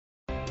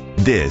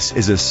This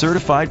is a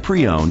certified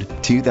pre-owned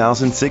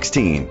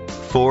 2016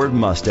 Ford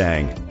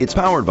Mustang. It's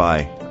powered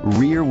by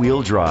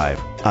rear-wheel drive,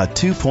 a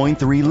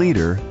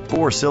 2.3-liter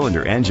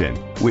four-cylinder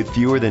engine. With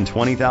fewer than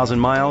 20,000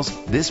 miles,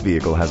 this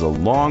vehicle has a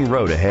long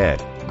road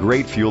ahead.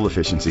 Great fuel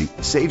efficiency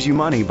saves you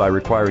money by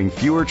requiring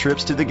fewer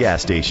trips to the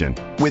gas station.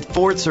 With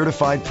Ford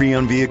certified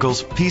pre-owned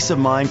vehicles, peace of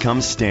mind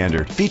comes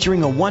standard,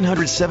 featuring a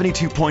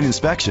 172-point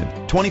inspection,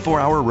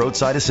 24-hour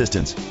roadside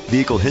assistance,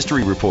 vehicle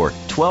history report,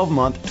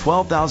 12-month,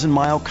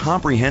 12,000-mile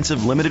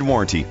comprehensive limited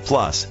warranty,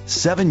 plus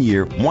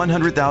 7-year,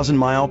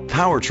 100,000-mile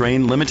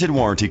powertrain limited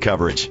warranty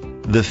coverage.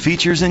 The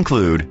features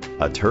include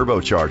a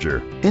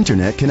turbocharger,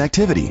 internet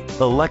connectivity,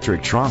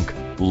 electric trunk,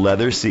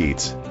 leather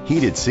seats,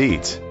 heated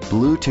seats,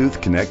 Bluetooth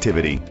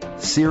connectivity,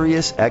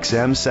 Sirius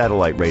XM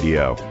satellite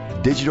radio,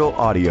 digital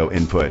audio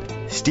input,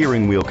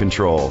 steering wheel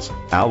controls,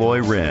 alloy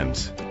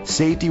rims.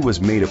 Safety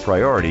was made a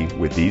priority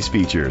with these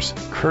features: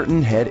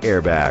 curtain head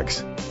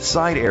airbags,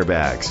 side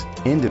airbags,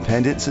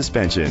 independent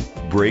suspension,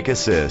 brake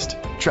assist,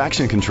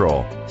 traction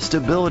control,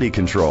 stability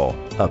control,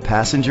 a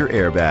passenger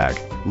airbag,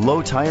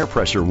 low tire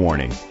pressure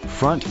warning,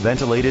 front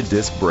ventilated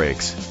disc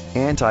brakes,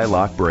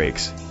 anti-lock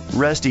brakes.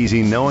 Rest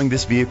easy knowing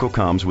this vehicle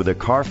comes with a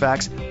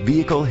Carfax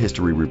Vehicle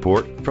History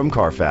Report from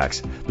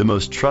Carfax, the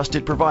most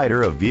trusted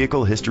provider of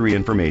vehicle history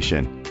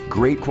information.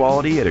 Great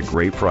quality at a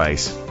great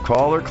price.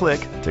 Call or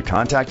click to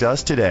contact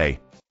us today.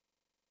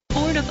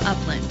 Ford of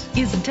Upland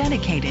is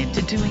dedicated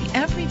to doing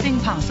everything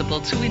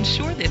possible to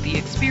ensure that the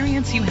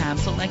experience you have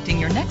selecting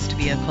your next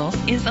vehicle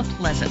is a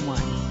pleasant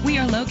one. We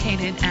are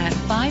located at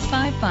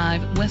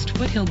 555 West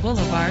Foothill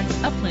Boulevard,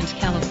 Upland,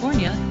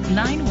 California,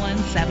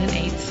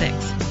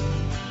 91786.